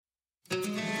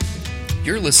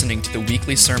You're listening to the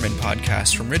weekly sermon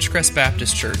podcast from Ridgecrest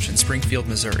Baptist Church in Springfield,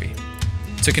 Missouri.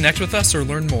 To connect with us or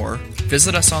learn more,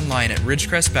 visit us online at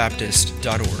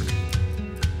ridgecrestbaptist.org.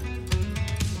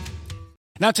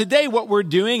 Now today what we're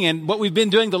doing and what we've been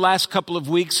doing the last couple of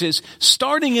weeks is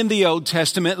starting in the Old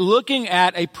Testament, looking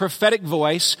at a prophetic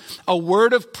voice, a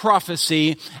word of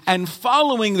prophecy, and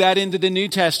following that into the New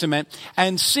Testament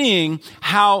and seeing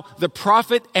how the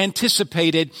prophet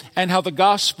anticipated and how the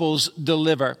Gospels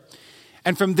deliver.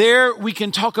 And from there, we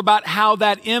can talk about how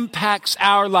that impacts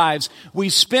our lives. We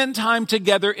spend time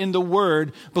together in the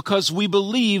Word because we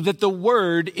believe that the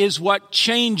Word is what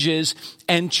changes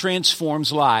and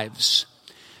transforms lives.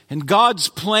 And God's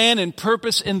plan and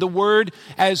purpose in the Word,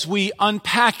 as we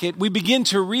unpack it, we begin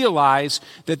to realize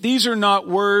that these are not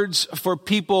words for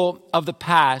people of the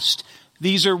past.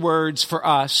 These are words for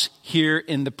us here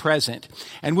in the present.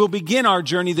 And we'll begin our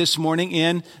journey this morning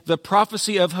in the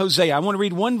prophecy of Hosea. I want to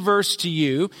read one verse to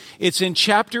you. It's in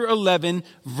chapter 11,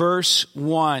 verse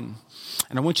 1.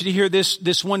 And I want you to hear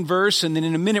this one verse, and then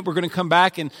in a minute we're going to come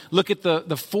back and look at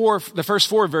the first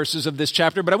four verses of this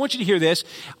chapter. But I want you to hear this.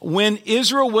 When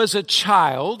Israel was a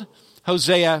child,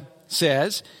 Hosea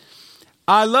says,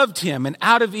 I loved him, and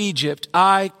out of Egypt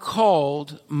I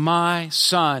called my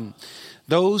son.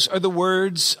 Those are the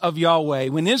words of Yahweh.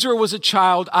 When Israel was a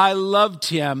child, I loved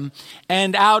him,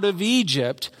 and out of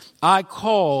Egypt I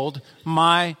called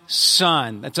my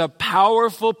son. That's a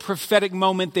powerful prophetic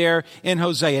moment there in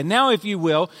Hosea. Now, if you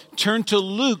will, turn to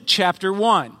Luke chapter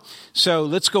 1. So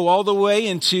let's go all the way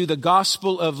into the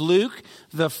Gospel of Luke,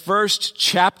 the first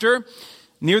chapter.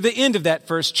 Near the end of that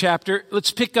first chapter,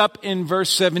 let's pick up in verse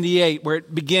 78, where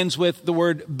it begins with the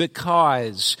word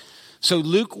because. So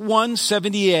Luke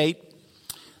 1:78.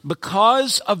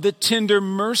 Because of the tender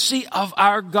mercy of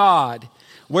our God,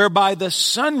 whereby the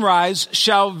sunrise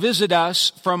shall visit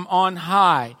us from on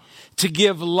high, to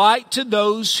give light to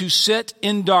those who sit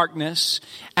in darkness,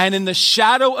 and in the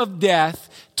shadow of death,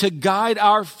 to guide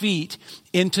our feet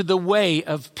into the way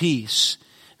of peace.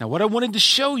 Now, what I wanted to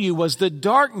show you was the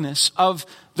darkness of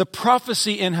the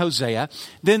prophecy in Hosea,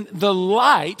 then the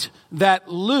light that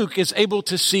Luke is able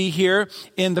to see here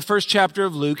in the first chapter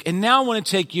of Luke. And now I want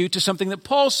to take you to something that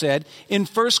Paul said in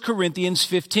 1 Corinthians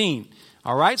 15.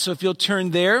 All right, so if you'll turn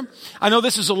there. I know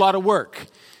this is a lot of work.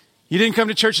 You didn't come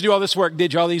to church to do all this work,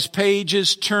 did you? All these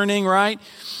pages turning, right?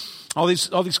 All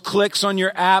these clicks on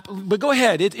your app. But go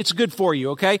ahead, it's good for you,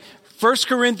 okay? 1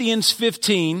 Corinthians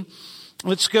 15,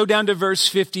 let's go down to verse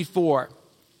 54.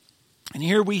 And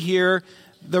here we hear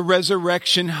the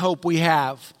resurrection hope we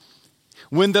have.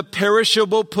 When the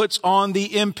perishable puts on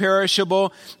the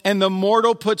imperishable, and the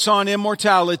mortal puts on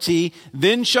immortality,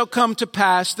 then shall come to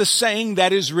pass the saying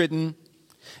that is written,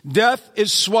 death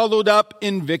is swallowed up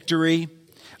in victory.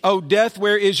 O death,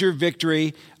 where is your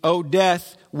victory? O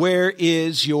death, where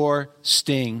is your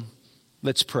sting?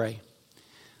 Let's pray.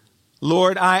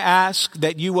 Lord, I ask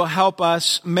that you will help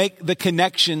us make the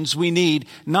connections we need,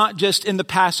 not just in the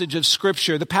passage of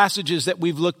Scripture, the passages that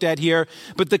we've looked at here,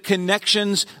 but the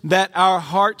connections that our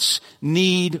hearts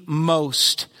need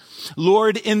most.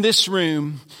 Lord, in this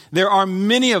room, there are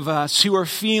many of us who are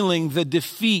feeling the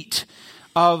defeat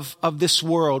of this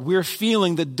world. We're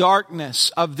feeling the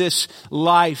darkness of this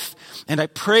life. And I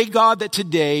pray, God, that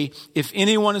today, if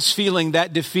anyone is feeling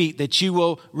that defeat, that you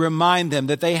will remind them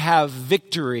that they have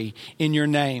victory in your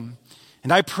name.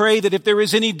 And I pray that if there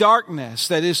is any darkness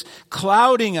that is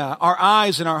clouding our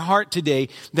eyes and our heart today,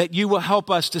 that you will help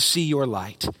us to see your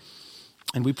light.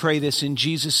 And we pray this in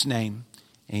Jesus' name.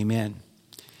 Amen.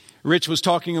 Rich was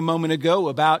talking a moment ago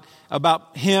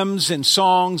about hymns and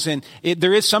songs, and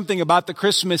there is something about the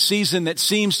Christmas season that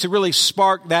seems to really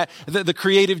spark the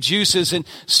creative juices and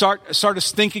start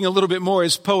us thinking a little bit more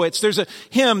as poets. There's a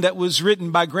hymn that was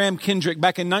written by Graham Kendrick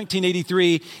back in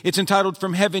 1983. It's entitled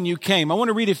 "From Heaven You Came." I want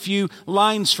to read a few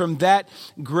lines from that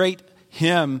great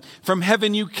hymn. From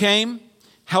heaven you came,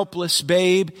 helpless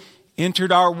babe,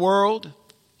 entered our world,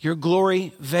 your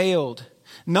glory veiled,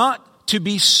 not to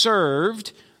be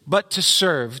served, but to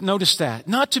serve. Notice that.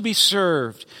 Not to be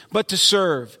served, but to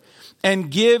serve.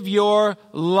 And give your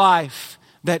life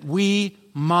that we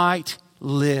might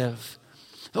live.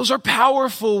 Those are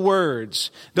powerful words.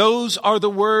 Those are the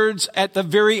words at the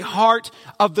very heart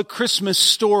of the Christmas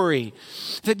story.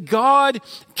 That God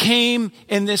came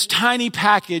in this tiny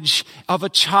package of a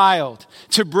child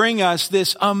to bring us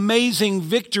this amazing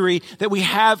victory that we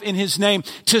have in His name,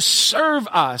 to serve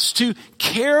us, to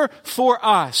care for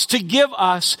us, to give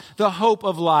us the hope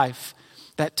of life.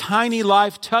 That tiny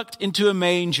life tucked into a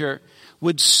manger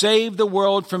would save the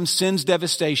world from sin's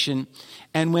devastation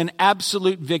and win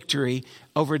absolute victory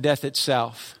over death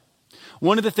itself.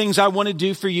 one of the things I want to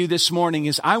do for you this morning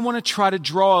is I want to try to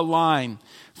draw a line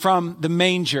from the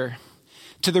manger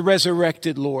to the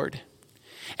resurrected Lord.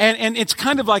 And it's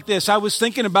kind of like this. I was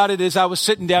thinking about it as I was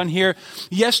sitting down here.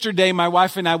 Yesterday, my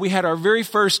wife and I, we had our very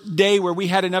first day where we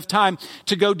had enough time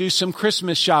to go do some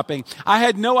Christmas shopping. I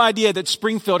had no idea that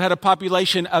Springfield had a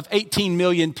population of 18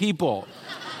 million people.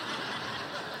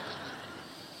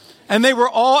 And they were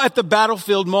all at the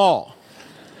Battlefield Mall.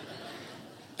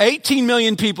 18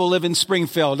 million people live in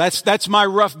Springfield. That's my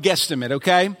rough guesstimate,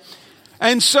 okay?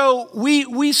 And so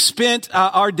we spent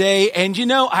our day, and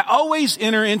I always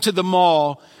enter into the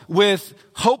mall with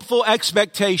hopeful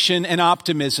expectation and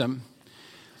optimism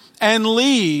and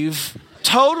leave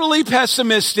totally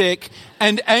pessimistic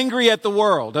and angry at the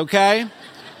world, okay?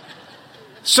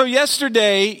 So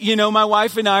yesterday, my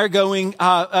wife and I are going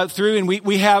through, and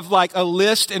we have like a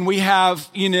list, and we have,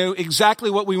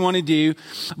 exactly what we want to do.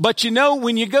 But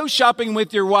when you go shopping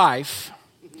with your wife,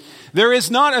 there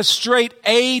is not a straight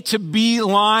A to B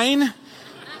line.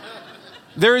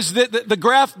 There is the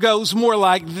graph goes more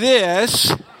like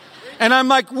this. And I'm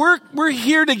like, we're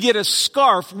here to get a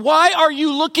scarf. Why are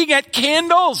you looking at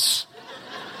candles?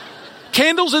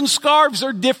 Candles and scarves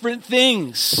are different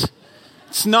things.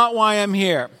 It's not why I'm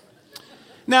here.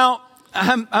 Now,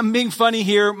 I'm being funny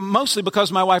here, mostly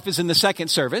because my wife is in the second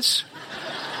service.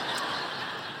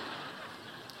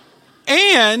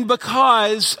 And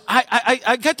because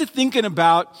I got to thinking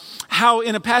about how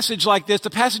in a passage like this, the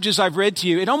passages I've read to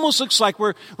you, it almost looks like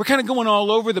we're kind of going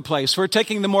all over the place. We're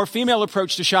taking the more female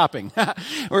approach to shopping.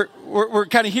 we're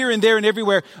kind of here and there and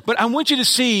everywhere. But I want you to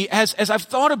see, as I've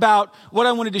thought about what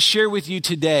I wanted to share with you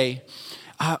today,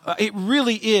 it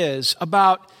really is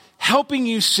about helping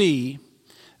you see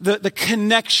the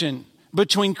connection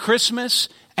between Christmas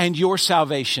and your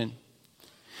salvation,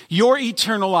 your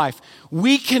eternal life.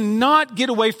 We cannot get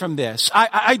away from this.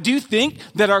 I do think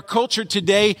that our culture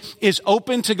today is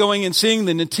open to going and seeing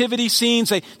the nativity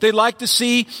scenes. They like to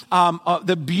see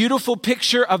the beautiful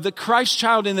picture of the Christ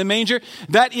child in the manger.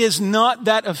 That is not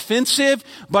that offensive,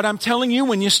 but I'm telling you,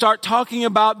 when you start talking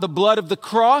about the blood of the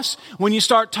cross, when you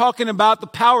start talking about the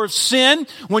power of sin,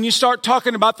 when you start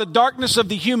talking about the darkness of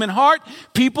the human heart,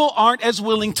 people aren't as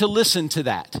willing to listen to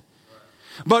that.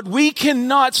 But we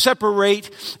cannot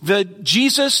separate the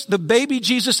baby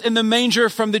Jesus in the manger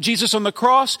from the Jesus on the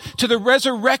cross to the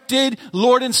resurrected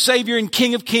Lord and Savior and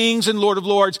King of Kings and Lord of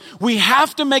Lords. We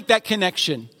have to make that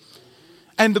connection.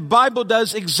 And the Bible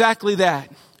does exactly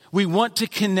that. We want to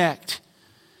connect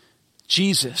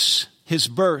Jesus, his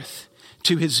birth,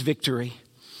 to his victory.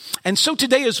 And so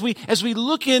today, as we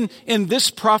look in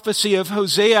this prophecy of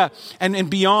Hosea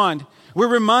and beyond, we're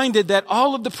reminded that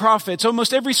all of the prophets,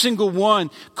 almost every single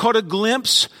one, caught a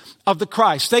glimpse of the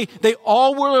Christ. They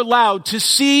all were allowed to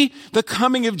see the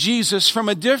coming of Jesus from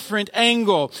a different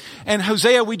angle. And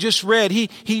Hosea, we just read,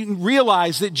 he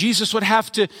realized that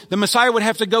the Messiah would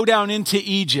have to go down into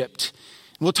Egypt.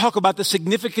 We'll talk about the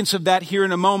significance of that here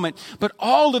in a moment. But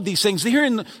all of these things, here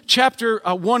in chapter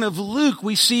 1 of Luke,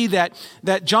 we see that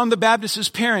John the Baptist's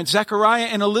parents, Zechariah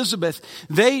and Elizabeth,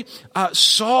 they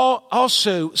saw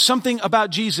also something about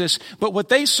Jesus, but what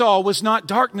they saw was not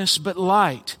darkness, but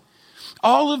light.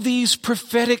 All of these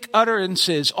prophetic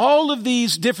utterances, all of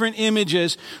these different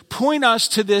images point us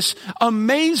to this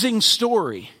amazing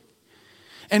story.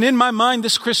 And in my mind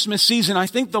this Christmas season, I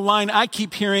think the line I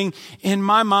keep hearing in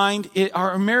my mind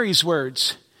are Mary's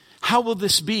words. How will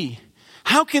this be?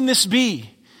 How can this be?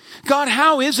 God,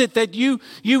 how is it that you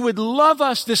would love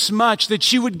us this much,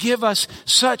 that you would give us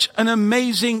such an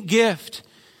amazing gift?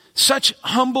 Such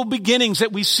humble beginnings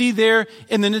that we see there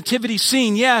in the nativity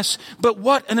scene, yes, but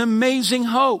what an amazing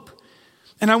hope.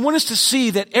 And I want us to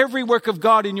see that every work of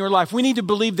God in your life, we need to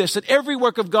believe this, that every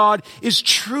work of God is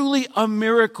truly a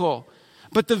miracle.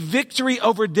 But the victory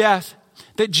over death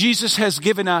that Jesus has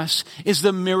given us is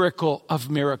the miracle of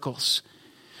miracles.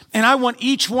 And I want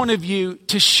each one of you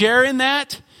to share in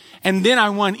that, and then I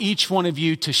want each one of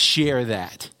you to share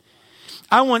that.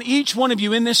 I want each one of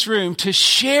you in this room to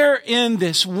share in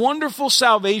this wonderful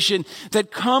salvation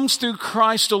that comes through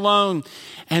Christ alone.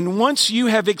 And once you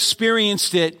have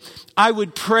experienced it, I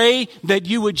would pray that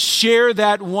you would share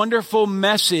that wonderful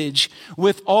message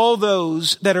with all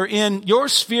those that are in your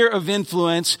sphere of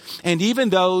influence and even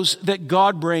those that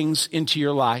God brings into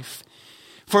your life.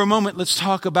 For a moment, let's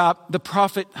talk about the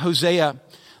prophet Hosea.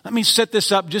 Let me set this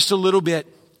up just a little bit.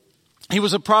 He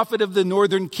was a prophet of the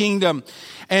northern kingdom,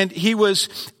 and he was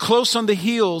close on the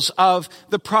heels of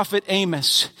the prophet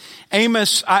Amos.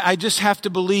 Amos, I just have to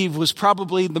believe, was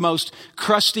probably the most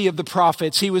crusty of the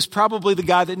prophets. He was probably the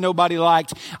guy that nobody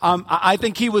liked. I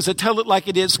think he was a tell it like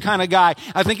it is kind of guy.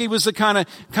 I think he was the kind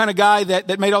of guy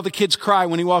that made all the kids cry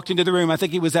when he walked into the room. I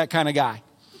think he was that kind of guy.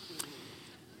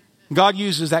 God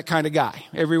uses that kind of guy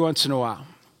every once in a while.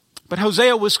 But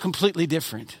Hosea was completely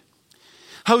different.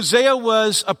 Hosea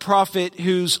was a prophet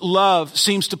whose love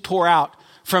seems to pour out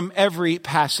from every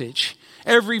passage.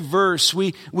 Every verse,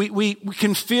 we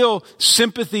can feel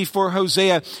sympathy for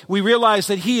Hosea. We realize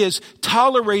that he is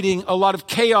tolerating a lot of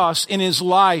chaos in his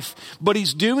life, but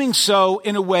he's doing so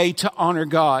in a way to honor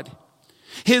God.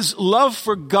 His love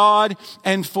for God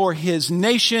and for his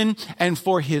nation and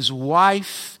for his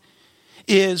wife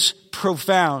is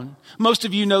profound. Most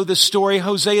of you know the story.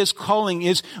 Hosea's calling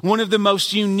is one of the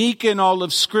most unique in all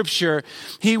of Scripture.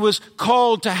 He was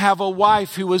called to have a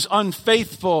wife who was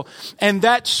unfaithful, and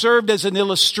that served as an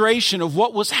illustration of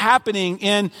what was happening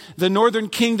in the northern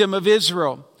kingdom of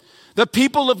Israel. The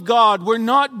people of God were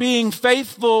not being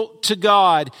faithful to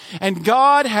God, and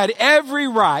God had every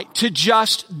right to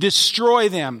just destroy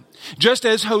them, just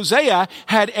as Hosea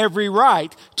had every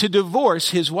right to divorce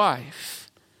his wife.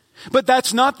 But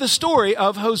that's not the story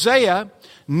of Hosea,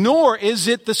 nor is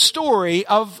it the story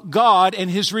of God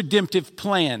and his redemptive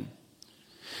plan.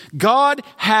 God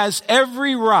has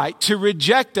every right to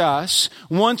reject us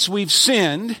once we've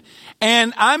sinned.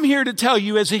 And I'm here to tell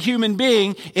you, as a human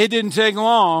being, it didn't take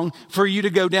long for you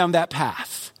to go down that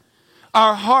path.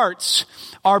 Our hearts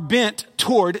are bent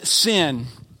toward sin,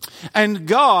 and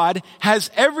God has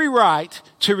every right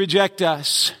to reject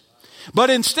us.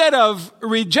 But instead of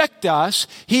reject us,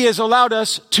 he has allowed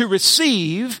us to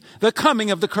receive the coming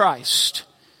of the Christ.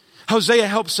 Hosea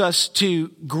helps us to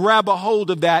grab a hold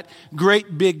of that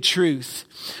great big truth.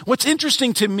 What's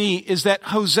interesting to me is that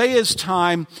Hosea's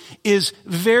time is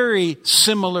very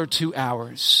similar to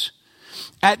ours.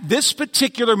 At this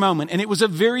particular moment, and it was a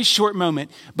very short moment,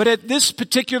 but at this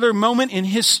particular moment in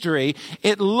history,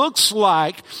 it looks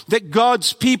like that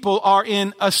God's people are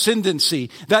in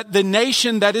ascendancy. That the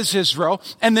nation that is Israel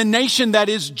and the nation that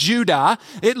is Judah,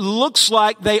 it looks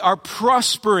like they are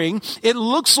prospering. It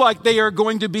looks like they are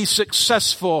going to be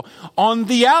successful. On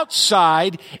the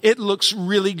outside, it looks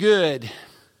really good.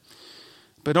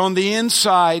 But on the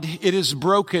inside, it is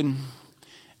broken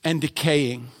and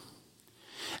decaying.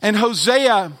 And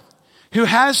Hosea, who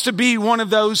has to be one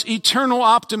of those eternal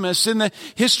optimists in the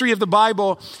history of the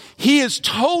Bible, he is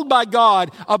told by God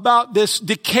about this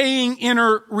decaying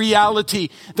inner reality,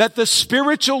 that the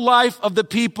spiritual life of the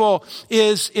people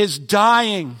is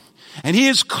dying. And he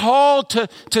is called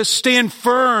to stand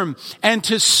firm and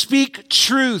to speak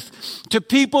truth to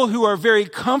people who are very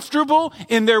comfortable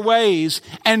in their ways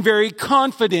and very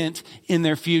confident in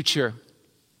their future.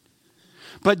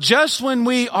 But just when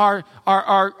we are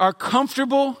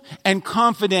comfortable and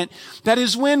confident, that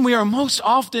is when we are most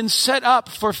often set up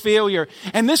for failure.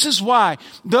 And this is why,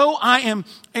 though I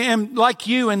am like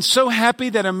you and so happy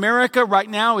that America right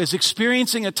now is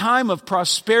experiencing a time of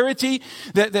prosperity,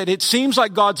 that it seems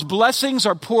like God's blessings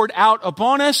are poured out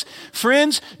upon us,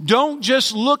 friends, don't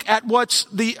just look at what's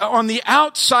on the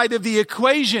outside of the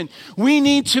equation. We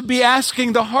need to be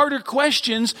asking the harder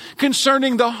questions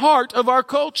concerning the heart of our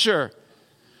culture.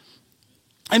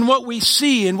 And what we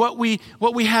see and what we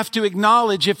have to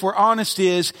acknowledge, if we're honest,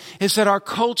 is that our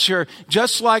culture,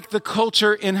 just like the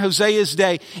culture in Hosea's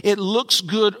day, it looks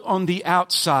good on the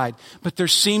outside, but there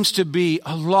seems to be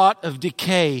a lot of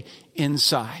decay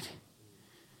inside.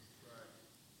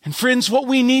 And friends, what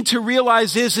we need to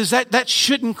realize is that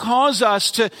shouldn't cause us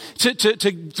to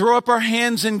throw up our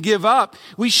hands and give up.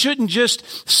 We shouldn't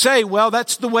just say, well,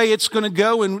 that's the way it's going to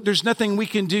go and there's nothing we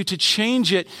can do to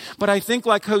change it. But I think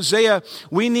like Hosea,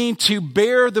 we need to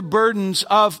bear the burdens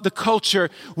of the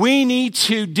culture. We need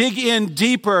to dig in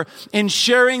deeper in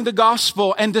sharing the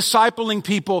gospel and discipling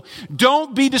people.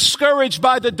 Don't be discouraged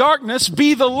by the darkness.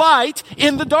 Be the light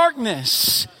in the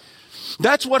darkness.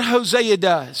 That's what Hosea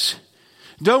does.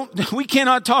 We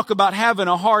cannot talk about having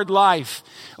a hard life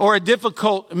or a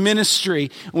difficult ministry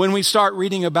when we start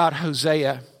reading about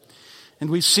Hosea.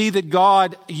 And we see that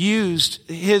God used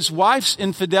his wife's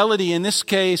infidelity in this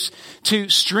case to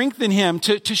strengthen him,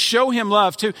 to show him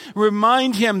love, to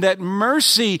remind him that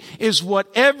mercy is what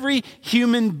every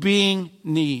human being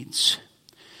needs.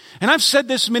 And I've said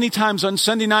this many times on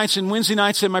Sunday nights and Wednesday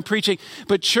nights in my preaching,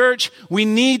 but church, we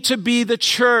need to be the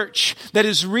church that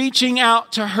is reaching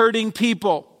out to hurting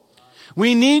people.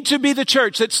 We need to be the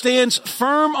church that stands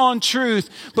firm on truth,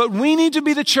 but we need to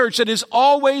be the church that is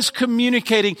always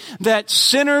communicating that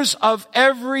sinners of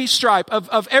every stripe,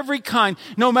 of every kind,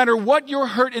 no matter what your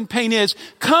hurt and pain is,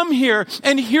 come here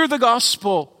and hear the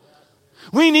gospel.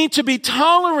 We need to be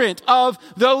tolerant of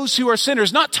those who are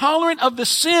sinners, not tolerant of the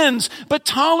sins, but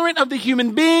tolerant of the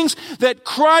human beings that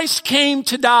Christ came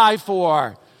to die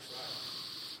for.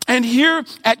 And here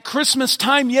at Christmas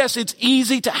time, yes, it's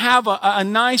easy to have a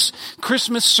nice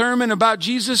Christmas sermon about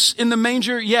Jesus in the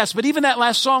manger, yes. But even that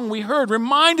last song we heard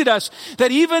reminded us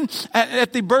that even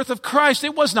at the birth of Christ,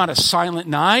 it was not a silent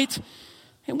night.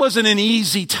 It wasn't an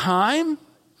easy time.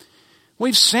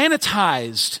 We've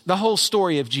sanitized the whole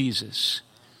story of Jesus.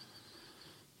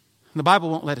 The Bible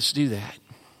won't let us do that.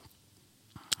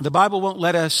 The Bible won't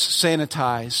let us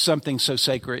sanitize something so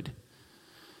sacred.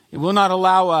 It will not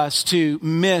allow us to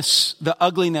miss the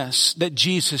ugliness that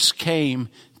Jesus came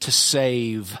to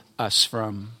save us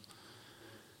from.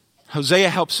 Hosea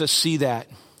helps us see that.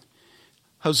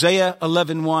 Hosea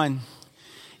 11:1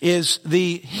 is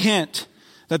the hint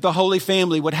that the Holy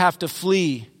Family would have to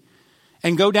flee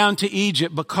and go down to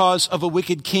Egypt because of a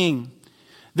wicked king.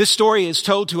 This story is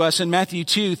told to us in Matthew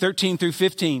 2:13 through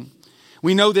 15.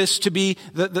 We know this to be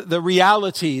the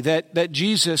reality that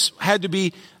Jesus had to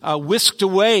be whisked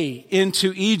away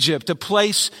into Egypt, a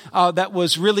place that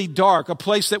was really dark, a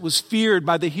place that was feared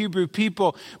by the Hebrew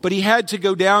people. But he had to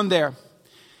go down there.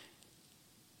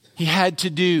 He had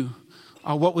to do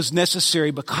what was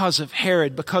necessary because of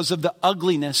Herod, because of the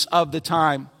ugliness of the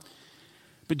time.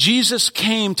 But Jesus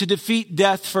came to defeat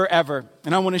death forever.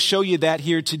 And I want to show you that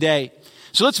here today.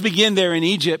 So let's begin there in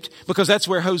Egypt, because that's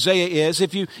where Hosea is.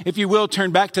 If you will,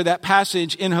 turn back to that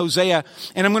passage in Hosea.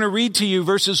 And I'm going to read to you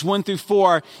verses 1 through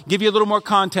 4, give you a little more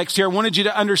context here. I wanted you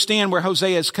to understand where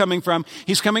Hosea is coming from.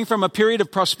 He's coming from a period of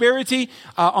prosperity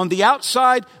on the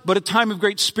outside, but a time of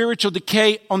great spiritual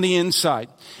decay on the inside.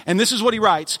 And this is what he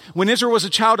writes. When Israel was a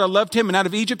child, I loved him, and out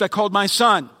of Egypt I called my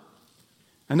son.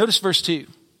 And notice verse 2.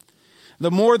 The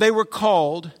more they were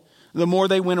called, the more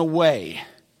they went away.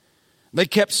 They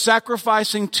kept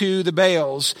sacrificing to the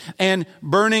Baals and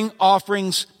burning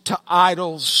offerings to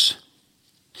idols.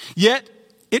 Yet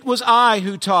it was I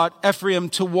who taught Ephraim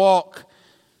to walk.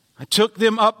 I took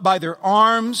them up by their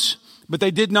arms, but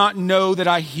they did not know that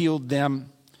I healed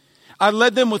them. I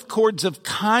led them with cords of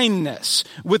kindness,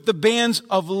 with the bands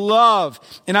of love,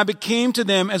 and I became to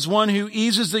them as one who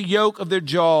eases the yoke of their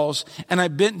jaws, and I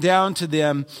bent down to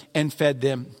them and fed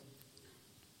them.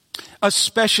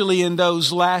 Especially in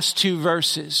those last two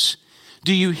verses,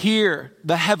 do you hear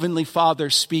the Heavenly Father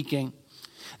speaking?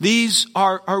 These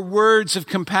are words of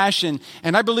compassion.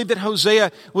 And I believe that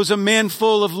Hosea was a man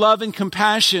full of love and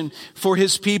compassion for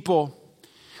his people.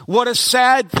 What a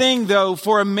sad thing, though,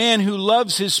 for a man who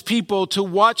loves his people to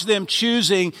watch them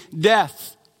choosing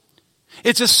death.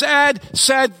 It's a sad,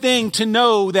 sad thing to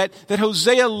know that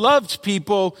Hosea loved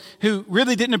people who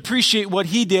really didn't appreciate what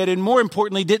he did, and more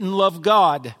importantly, didn't love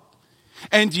God.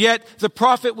 And yet the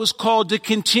prophet was called to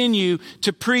continue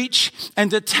to preach and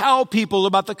to tell people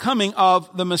about the coming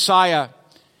of the Messiah.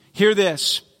 Hear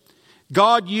this.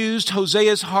 God used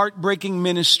Hosea's heartbreaking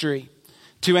ministry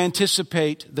to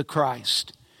anticipate the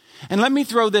Christ. And let me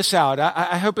throw this out.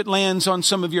 I hope it lands on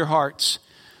some of your hearts.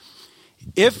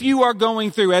 If you are going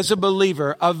through, as a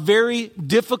believer, a very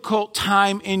difficult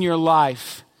time in your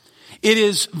life, it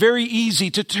is very easy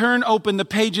to turn open the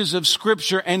pages of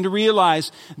Scripture and to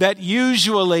realize that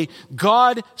usually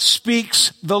God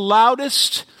speaks the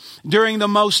loudest during the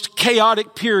most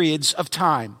chaotic periods of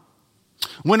time.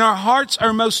 When our hearts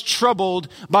are most troubled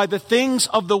by the things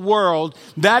of the world,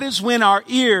 that is when our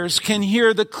ears can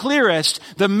hear the clearest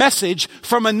the message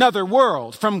from another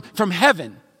world, from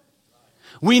heaven.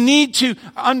 We need to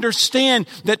understand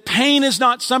that pain is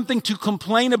not something to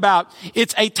complain about.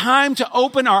 It's a time to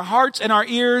open our hearts and our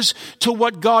ears to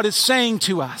what God is saying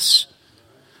to us.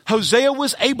 Hosea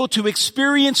was able to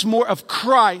experience more of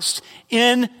Christ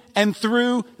in and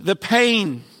through the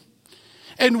pain.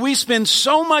 And we spend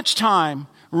so much time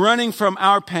running from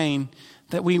our pain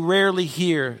that we rarely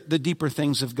hear the deeper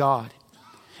things of God.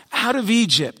 Out of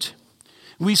Egypt,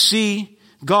 we see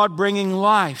God bringing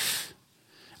life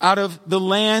out of the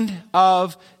land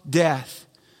of death.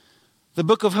 The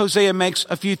book of Hosea makes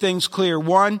a few things clear.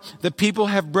 One, the people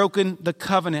have broken the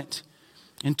covenant.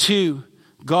 And two,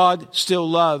 God still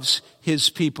loves his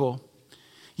people.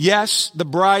 Yes, the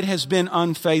bride has been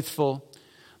unfaithful,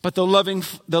 but the loving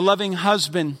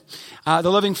husband,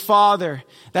 the loving father,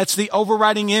 that's the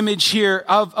overriding image here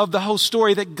of the whole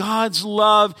story, that God's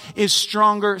love is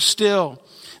stronger still.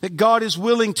 that God is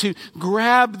willing to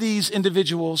grab these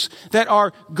individuals that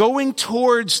are going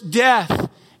towards death,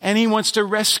 and he wants to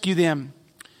rescue them.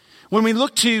 When we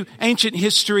look to ancient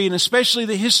history, and especially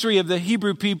the history of the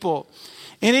Hebrew people,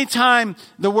 anytime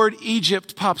the word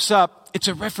Egypt pops up, it's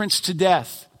a reference to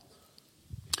death.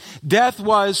 Death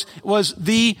was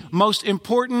the most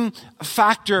important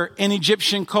factor in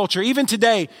Egyptian culture. Even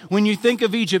today, when you think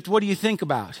of Egypt, what do you think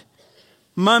about?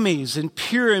 Mummies and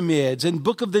pyramids and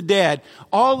Book of the Dead.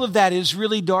 All of that is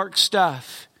really dark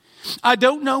stuff. I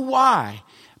don't know why,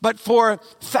 but for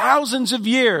thousands of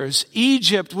years,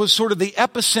 Egypt was sort of the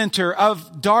epicenter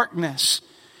of darkness,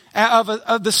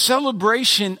 of the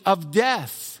celebration of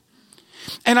death.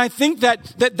 And I think that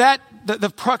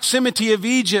the proximity of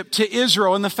Egypt to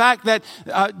Israel and the fact that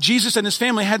Jesus and his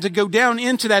family had to go down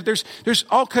into that, there's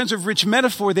all kinds of rich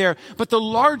metaphor there. But the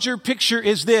larger picture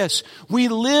is this: we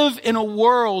live in a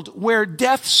world where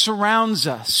death surrounds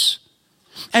us,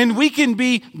 and we can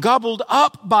be gobbled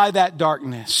up by that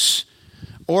darkness,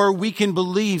 or we can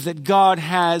believe that God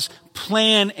has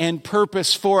plan and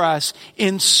purpose for us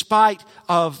in spite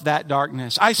of that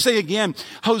darkness. I say again,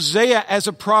 Hosea as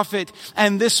a prophet,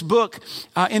 and this book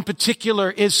in particular,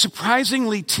 is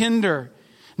surprisingly tender.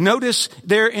 Notice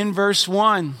there in verse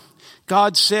 1,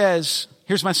 God says,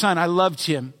 here's my son, I loved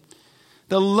him.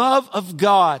 The love of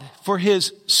God for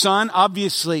his son,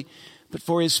 obviously, but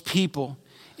for his people,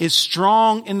 is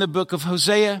strong in the book of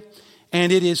Hosea,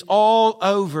 and it is all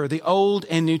over the Old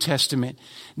and New Testament.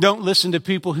 Don't listen to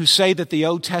people who say that the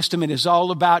Old Testament is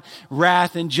all about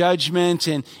wrath and judgment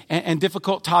and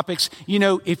difficult topics. You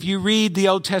know, if you read the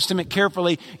Old Testament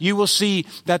carefully, you will see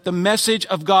that the message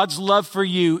of God's love for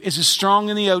you is as strong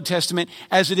in the Old Testament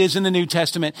as it is in the New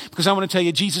Testament. Because I want to tell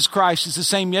you, Jesus Christ is the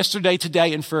same yesterday,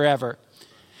 today, and forever.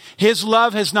 His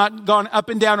love has not gone up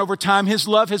and down over time. His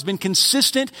love has been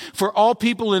consistent for all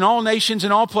people in all nations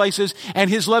and all places, and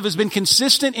his love has been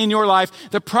consistent in your life.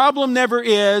 The problem never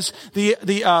is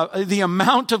the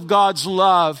amount of God's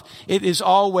love. It is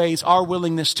always our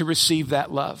willingness to receive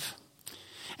that love.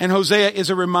 And Hosea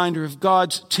is a reminder of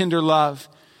God's tender love.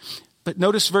 But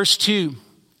notice verse 2.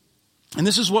 And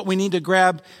this is what we need to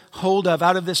grab hold of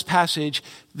out of this passage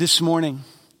this morning.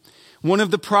 One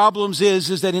of the problems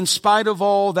is that in spite of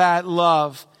all that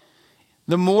love,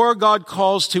 the more God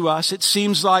calls to us, it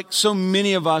seems like so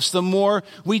many of us, the more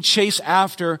we chase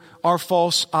after our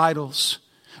false idols.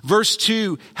 Verse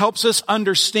 2 helps us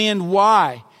understand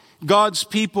why God's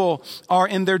people are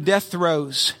in their death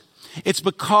throes. It's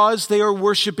because they are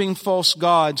worshiping false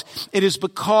gods. It is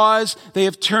because they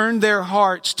have turned their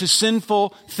hearts to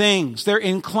sinful things. They're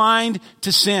inclined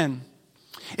to sin.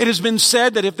 It has been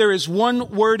said that if there is one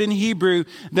word in Hebrew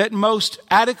that most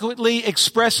adequately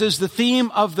expresses the theme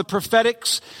of the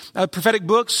prophetic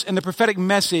books and the prophetic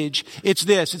message, it's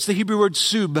this. It's the Hebrew word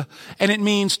sub, and it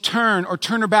means turn or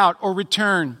turn about or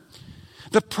return.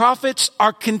 The prophets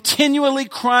are continually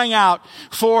crying out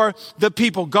for the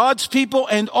people, God's people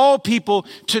and all people,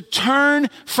 to turn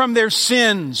from their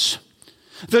sins.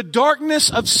 The darkness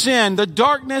of sin, the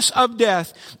darkness of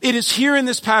death, it is here in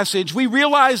this passage. We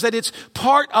realize that it's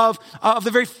part of the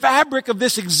very fabric of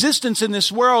this existence in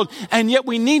this world, and yet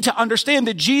we need to understand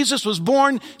that Jesus was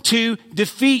born to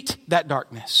defeat that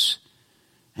darkness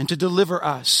and to deliver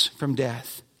us from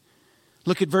death.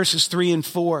 Look at verses 3 and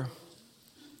 4.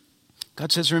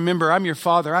 God says, remember, I'm your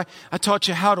father. I taught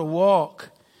you how to walk.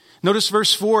 Notice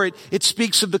verse 4, it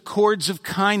speaks of the cords of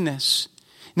kindness.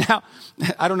 Now,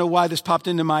 I don't know why this popped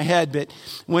into my head, but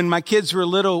when my kids were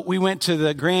little, we went to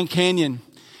the Grand Canyon.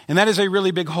 And that is a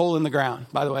really big hole in the ground,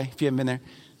 by the way, if you haven't been there.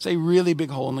 It's a really big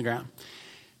hole in the ground.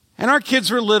 And our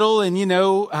kids were little and,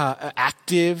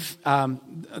 active.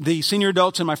 The senior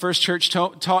adults in my first church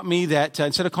taught me that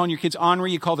instead of calling your kids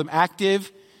ornery, you call them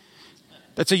active.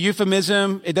 That's a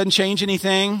euphemism. It doesn't change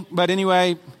anything. But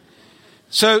anyway,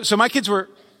 so my kids were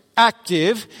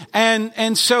active.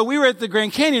 And so we were at the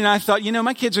Grand Canyon, and I thought,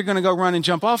 my kids are going to go run and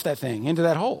jump off that thing into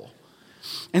that hole.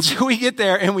 And so we get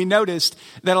there and we noticed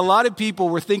that a lot of people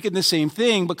were thinking the same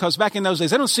thing, because back in those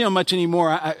days, I don't see them much anymore.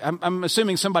 I'm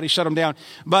assuming somebody shut them down,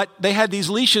 but they had these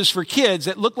leashes for kids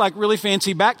that looked like really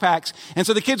fancy backpacks. And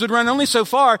so the kids would run only so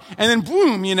far, and then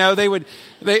boom,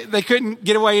 they couldn't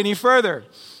get away any further.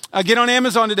 Get on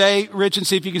Amazon today, Rich, and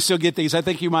see if you can still get these. I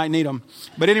think you might need them.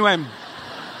 But anyway,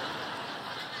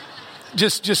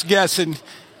 just guessing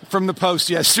from the post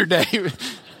yesterday.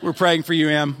 We're praying for you,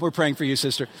 Em. We're praying for you,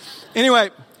 sister.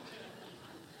 Anyway,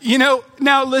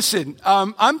 now listen,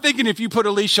 I'm thinking if you put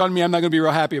a leash on me, I'm not going to be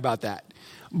real happy about that.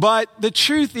 But the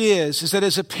truth is that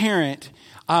as a parent,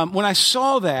 when I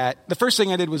saw that, the first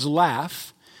thing I did was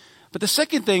laugh. But the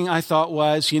second thing I thought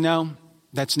was,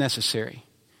 that's necessary.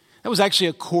 That was actually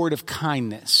a cord of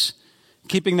kindness,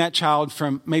 keeping that child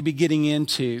from maybe getting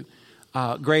into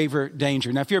graver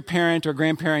danger. Now, if you're a parent or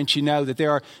grandparent, you know that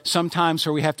there are some times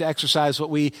where we have to exercise what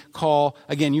we call,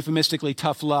 again, euphemistically,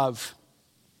 tough love.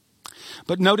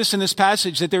 But notice in this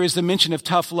passage that there is the mention of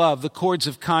tough love, the cords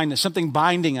of kindness, something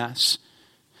binding us.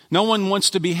 No one wants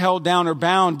to be held down or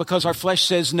bound because our flesh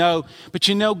says no. But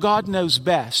you know, God knows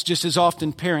best, just as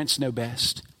often parents know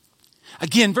best.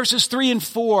 Again, verses 3 and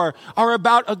 4 are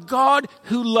about a God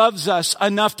who loves us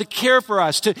enough to care for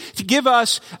us, to give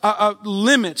us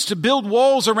limits, to build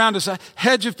walls around us, a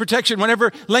hedge of protection,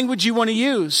 whatever language you want to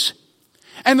use.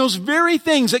 And those very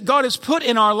things that God has put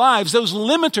in our lives, those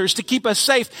limiters to keep us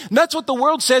safe, that's what the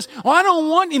world says. Oh, I don't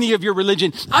want any of your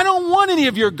religion. I don't want any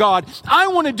of your God. I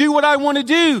want to do what I want to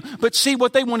do. But see,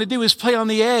 what they want to do is play on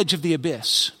the edge of the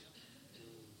abyss.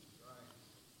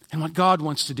 And what God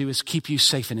wants to do is keep you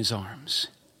safe in his arms.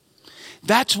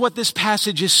 That's what this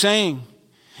passage is saying.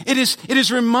 It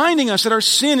is reminding us that our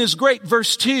sin is great.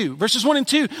 Verses 1 and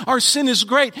 2, our sin is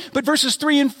great. But verses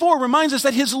 3 and 4 reminds us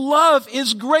that his love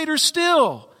is greater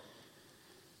still.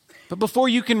 But before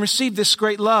you can receive this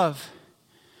great love,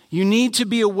 you need to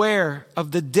be aware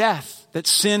of the death that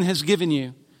sin has given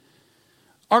you.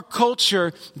 Our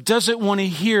culture doesn't want to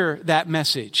hear that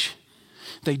message.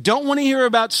 They don't want to hear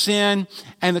about sin,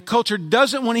 and the culture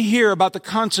doesn't want to hear about the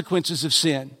consequences of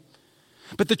sin.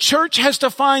 But the church has to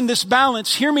find this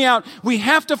balance. Hear me out. We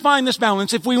have to find this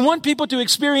balance. If we want people to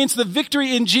experience the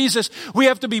victory in Jesus, we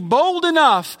have to be bold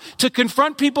enough to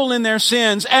confront people in their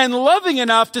sins and loving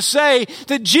enough to say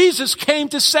that Jesus came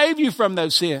to save you from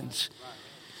those sins.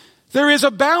 There is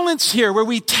a balance here where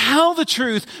we tell the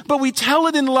truth, but we tell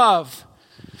it in love.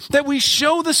 That we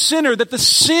show the sinner that the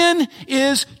sin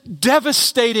is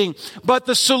devastating, but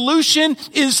the solution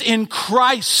is in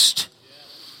Christ.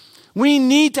 We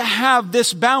need to have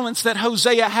this balance that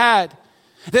Hosea had.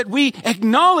 That we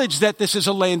acknowledge that this is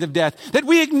a land of death. That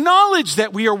we acknowledge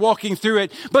that we are walking through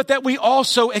it. But that we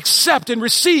also accept and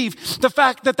receive the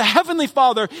fact that the Heavenly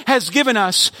Father has given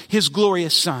us his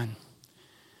glorious Son.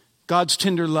 God's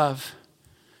tender love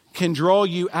can draw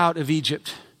you out of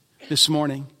Egypt this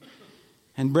morning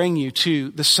and bring you to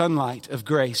the sunlight of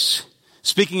grace.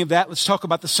 Speaking of that, let's talk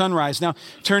about the sunrise. Now,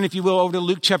 turn, if you will, over to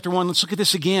Luke chapter 1. Let's look at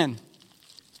this again.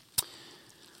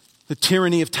 The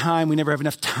tyranny of time. We never have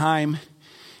enough time.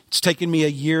 It's taken me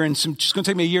just going to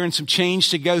take me a year and some change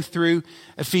to go through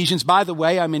Ephesians. By the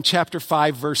way, I'm in chapter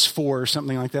 5, verse 4 or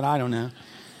something like that. I don't know.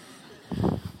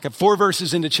 Got 4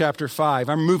 verses into chapter 5.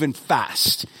 I'm moving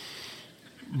fast.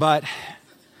 But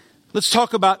let's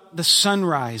talk about the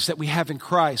sunrise that we have in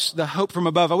Christ, the hope from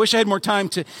above. I wish I had more time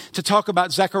to talk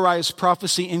about Zechariah's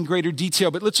prophecy in greater detail,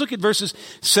 but let's look at verses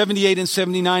 78 and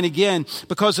 79 again,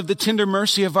 because of the tender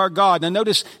mercy of our God. Now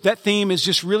notice that theme is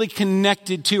just really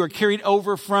connected to or carried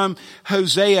over from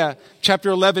Hosea chapter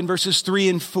 11, verses 3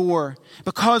 and 4.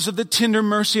 Because of the tender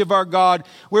mercy of our God,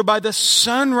 whereby the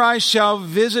sunrise shall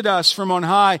visit us from on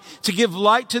high, to give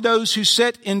light to those who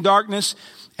sit in darkness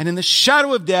and in the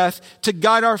shadow of death, to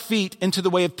guide our feet into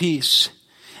the way of peace.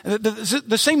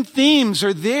 The same themes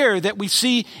are there that we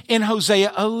see in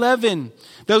Hosea 11.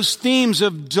 Those themes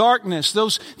of darkness,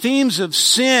 those themes of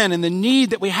sin and the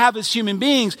need that we have as human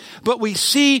beings. But we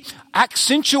see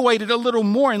accentuated a little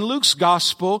more in Luke's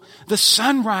gospel, the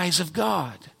sunrise of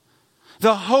God.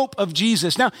 The hope of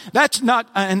Jesus. Now, that's not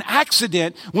an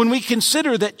accident when we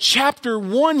consider that chapter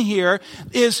 1 here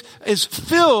is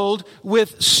filled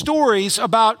with stories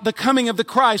about the coming of the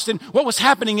Christ and what was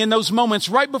happening in those moments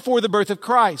right before the birth of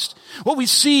Christ. What we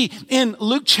see in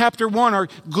Luke chapter 1 are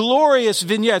glorious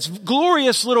vignettes,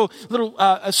 glorious little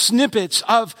snippets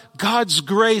of God's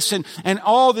grace and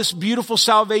all this beautiful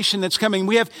salvation that's coming.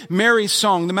 We have Mary's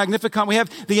song, the Magnificat. We have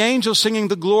the angels singing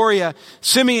the Gloria,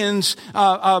 Simeon's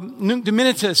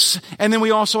Dominitus, and then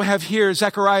we also have here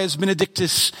Zechariah's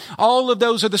Benedictus. All of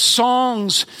those are the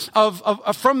songs of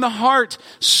from the heart,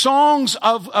 songs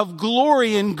of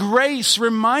glory and grace,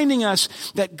 reminding us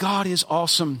that God is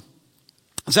awesome.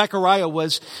 Zechariah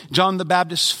was John the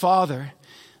Baptist's father.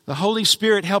 The Holy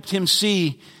Spirit helped him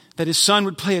see that his son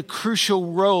would play a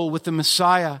crucial role with the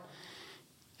Messiah.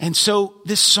 And so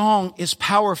this song is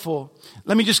powerful.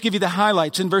 Let me just give you the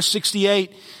highlights. In verse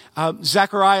 68,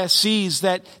 Zechariah sees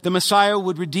that the Messiah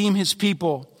would redeem his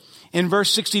people. In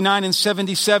verse 69 and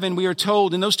 77, we are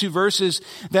told in those 2 verses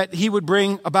that he would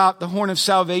bring about the horn of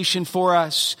salvation for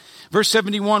us. Verse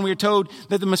 71, we are told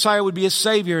that the Messiah would be a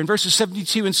savior. In verses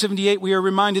 72 and 78, we are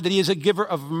reminded that he is a giver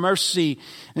of mercy.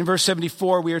 In verse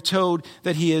 74, we are told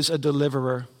that he is a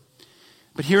deliverer.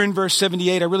 But here in verse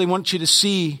 78, I really want you to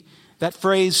see that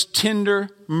phrase, tender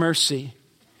mercy.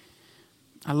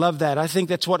 I love that. I think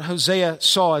that's what Hosea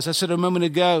saw, as I said a moment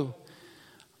ago.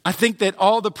 I think that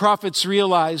all the prophets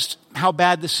realized how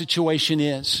bad the situation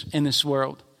is in this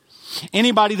world.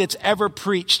 Anybody that's ever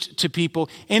preached to people,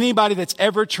 anybody that's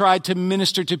ever tried to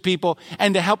minister to people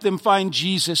and to help them find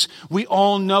Jesus, we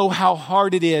all know how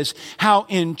hard it is, how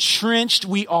entrenched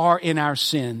we are in our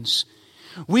sins.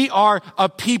 We are a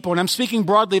people, and I'm speaking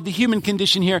broadly of the human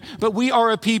condition here, but we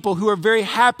are a people who are very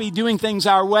happy doing things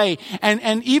our way.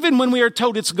 And even when we are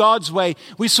told it's God's way,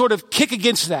 we sort of kick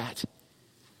against that.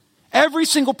 Every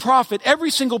single prophet,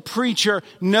 every single preacher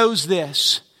knows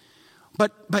this.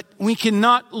 But we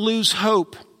cannot lose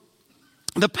hope.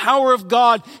 The power of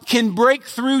God can break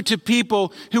through to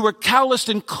people who are calloused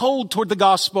and cold toward the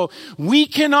gospel. We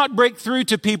cannot break through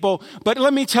to people, but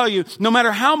let me tell you, no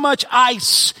matter how much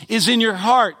ice is in your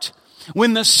heart,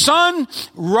 when the sun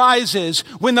rises,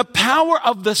 when the power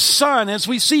of the sun, as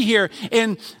we see here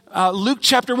in Luke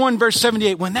chapter 1, verse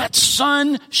 78, when that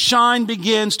sunshine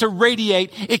begins to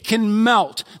radiate, it can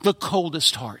melt the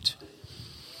coldest heart.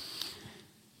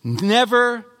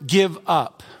 Never give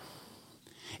up.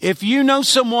 If you know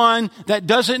someone that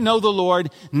doesn't know the Lord,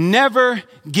 never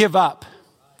give up.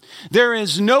 There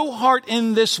is no heart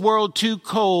in this world too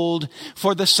cold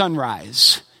for the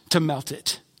sunrise to melt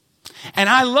it. And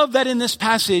I love that in this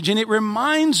passage, and it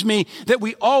reminds me that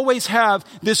we always have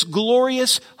this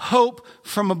glorious hope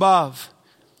from above.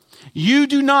 You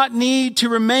do not need to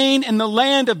remain in the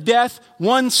land of death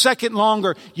 1 second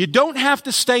longer. You don't have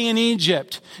to stay in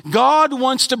Egypt. God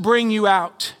wants to bring you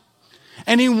out.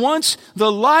 And He wants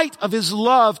the light of His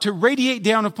love to radiate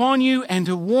down upon you and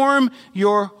to warm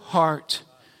your heart.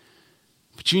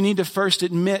 But you need to first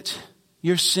admit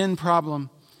your sin problem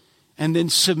and then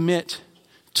submit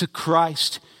to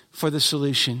Christ for the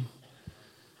solution.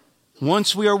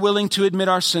 Once we are willing to admit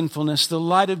our sinfulness, the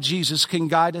light of Jesus can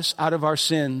guide us out of our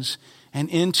sins and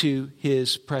into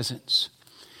His presence.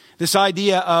 This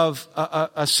idea of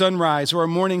a sunrise or a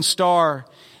morning star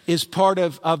is part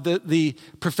of the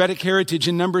prophetic heritage.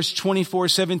 In Numbers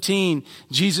 24:17,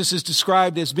 Jesus is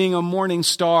described as being a morning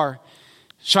star,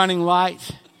 shining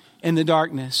light in the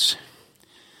darkness.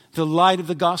 The light of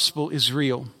the gospel is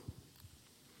real.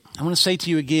 I want to say to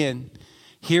you again,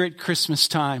 here at Christmas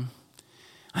time,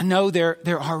 I know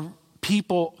there are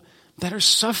people that are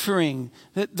suffering,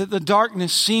 that the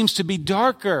darkness seems to be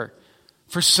darker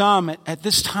for some at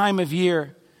this time of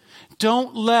year.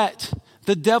 Don't let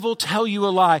the devil tell you a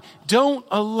lie. Don't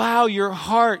allow your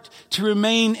heart to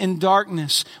remain in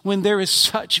darkness when there is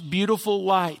such beautiful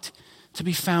light to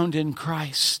be found in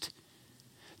Christ.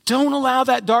 Don't allow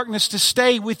that darkness to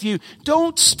stay with you.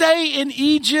 Don't stay in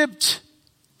Egypt,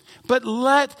 but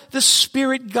let the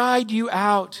Spirit guide you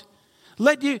out.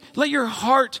 Let your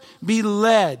heart be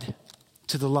led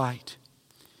to the light.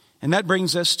 And that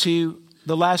brings us to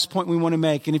the last point we want to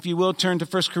make. And if you will, turn to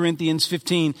 1 Corinthians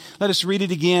 15. Let us read it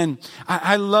again.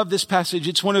 I love this passage.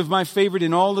 It's one of my favorite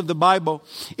in all of the Bible.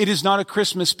 It is not a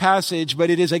Christmas passage, but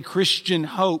it is a Christian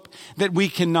hope that we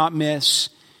cannot miss.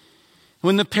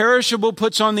 When the perishable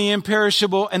puts on the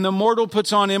imperishable and the mortal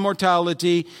puts on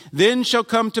immortality, then shall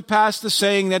come to pass the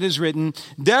saying that is written,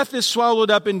 death is swallowed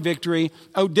up in victory.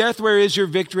 O death, where is your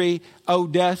victory? O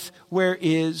death, where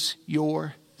is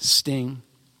your sting?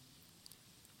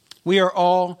 We are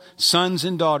all sons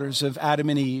and daughters of Adam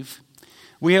and Eve.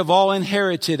 We have all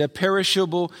inherited a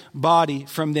perishable body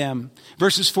from them.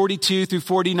 Verses 42 through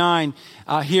 49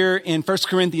 here in 1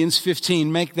 Corinthians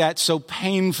 15 make that so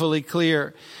painfully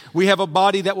clear. We have a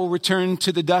body that will return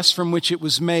to the dust from which it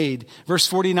was made. Verse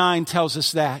 49 tells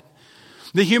us that.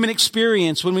 The human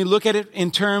experience, when we look at it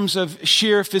in terms of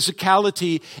sheer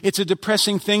physicality, it's a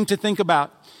depressing thing to think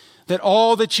about. That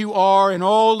all that you are and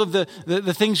all of the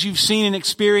things you've seen and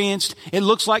experienced, it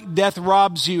looks like death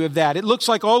robs you of that. It looks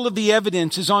like all of the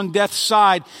evidence is on death's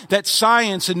side, that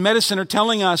science and medicine are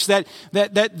telling us that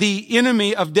the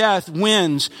enemy of death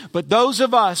wins. But those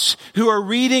of us who are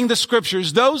reading the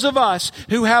scriptures, those of us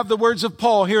who have the words of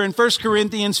Paul here in 1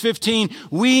 Corinthians 15,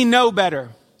 we know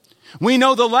better. We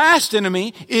know the last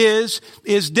enemy is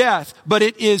death, but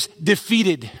it is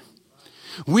defeated.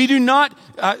 We do not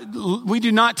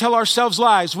tell ourselves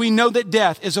lies. We know that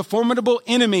death is a formidable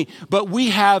enemy, but we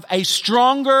have a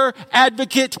stronger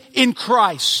advocate in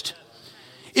Christ.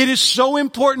 It is so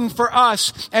important for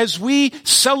us as we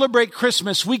celebrate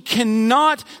Christmas. We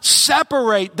cannot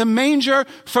separate the manger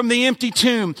from the empty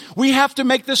tomb. We have to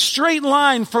make the straight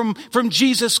line from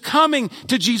Jesus coming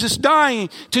to Jesus dying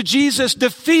to Jesus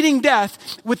defeating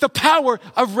death with the power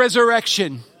of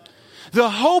resurrection. The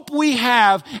hope we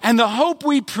have and the hope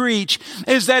we preach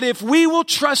is that if we will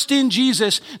trust in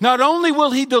Jesus, not only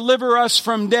will He deliver us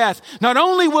from death, not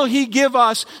only will He give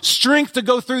us strength to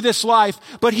go through this life,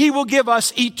 but He will give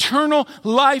us eternal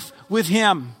life with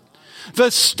Him.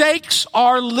 The stakes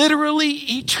are literally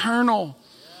eternal.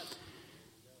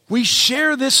 We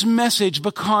share this message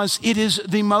because it is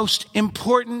the most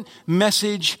important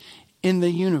message in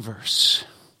the universe.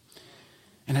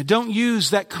 And I don't use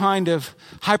that kind of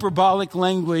hyperbolic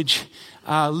language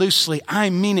loosely. I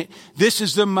mean it. This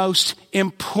is the most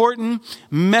important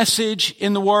message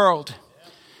in the world.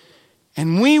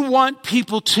 And we want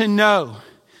people to know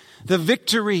the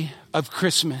victory of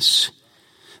Christmas.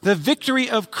 The victory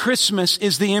of Christmas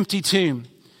is the empty tomb.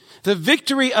 The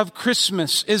victory of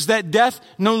Christmas is that death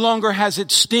no longer has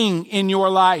its sting in your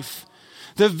life.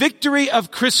 The victory of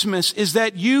Christmas is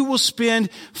that you will spend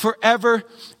forever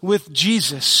with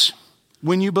Jesus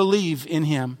when you believe in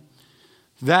Him.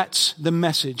 That's the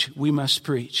message we must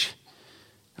preach.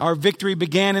 Our victory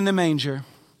began in the manger,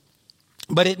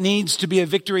 but it needs to be a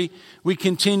victory we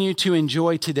continue to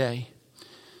enjoy today.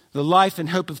 The life and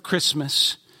hope of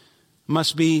Christmas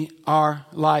must be our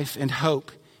life and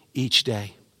hope each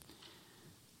day.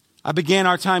 I began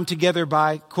our time together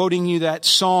by quoting you that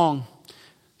song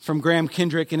from Graham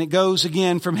Kendrick, and it goes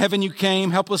again, from heaven you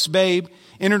came, helpless babe,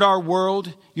 entered our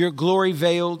world, your glory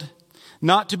veiled,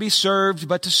 not to be served,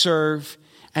 but to serve,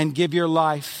 and give your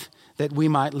life that we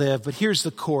might live. But here's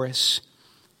the chorus.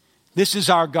 This is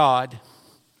our God,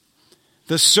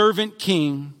 the servant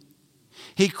king.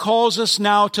 He calls us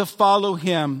now to follow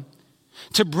Him,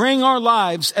 to bring our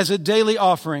lives as a daily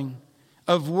offering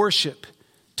of worship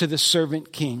to the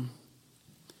servant king.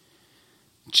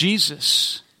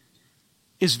 Jesus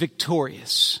is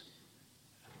victorious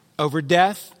over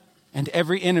death and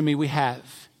every enemy we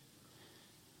have.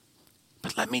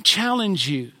 But let me challenge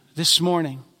you this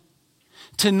morning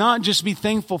to not just be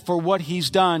thankful for what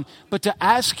He's done, but to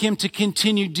ask Him to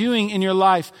continue doing in your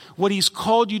life what He's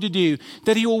called you to do,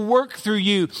 that He will work through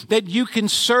you, that you can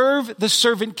serve the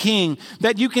servant king,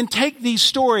 that you can take these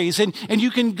stories and you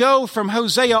can go from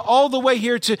Hosea all the way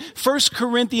here to 1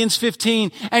 Corinthians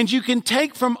 15, and you can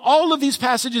take from all of these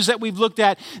passages that we've looked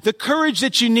at the courage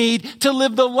that you need to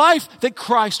live the life that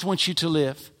Christ wants you to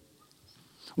live.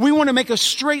 We want to make a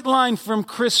straight line from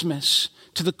Christmas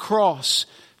to the cross,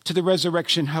 to the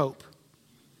resurrection hope.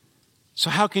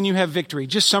 So how can you have victory?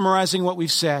 Just summarizing what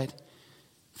we've said.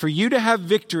 For you to have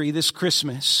victory this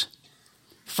Christmas,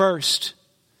 first,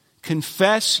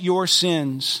 confess your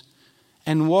sins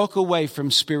and walk away from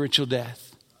spiritual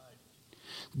death.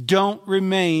 Don't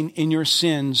remain in your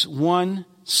sins 1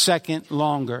 second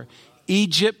longer.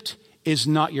 Egypt is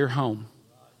not your home.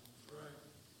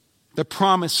 The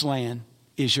promised land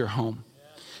is your home.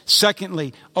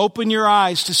 Secondly, open your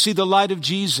eyes to see the light of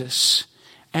Jesus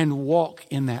and walk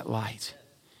in that light.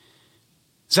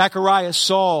 Zechariah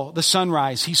saw the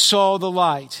sunrise. He saw the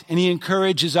light, and he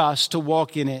encourages us to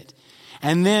walk in it.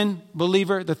 And then,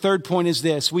 believer, the third point is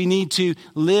this. We need to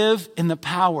live in the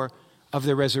power of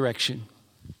the resurrection.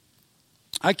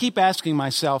 I keep asking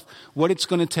myself what it's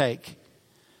going to take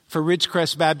for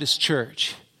Ridgecrest Baptist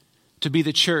Church to be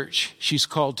the church she's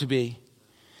called to be.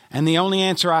 And the only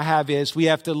answer I have is we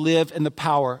have to live in the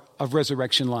power of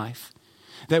resurrection life.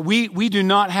 That we do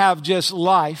not have just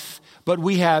life, but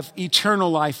we have eternal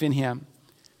life in Him.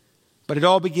 But it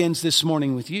all begins this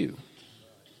morning with you.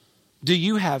 Do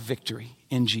you have victory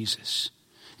in Jesus?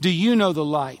 Do you know the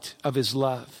light of His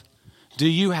love? Do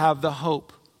you have the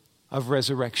hope of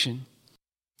resurrection?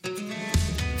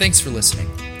 Thanks for listening.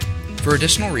 For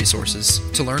additional resources,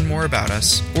 to learn more about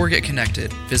us, or get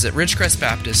connected, visit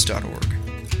ridgecrestbaptist.org.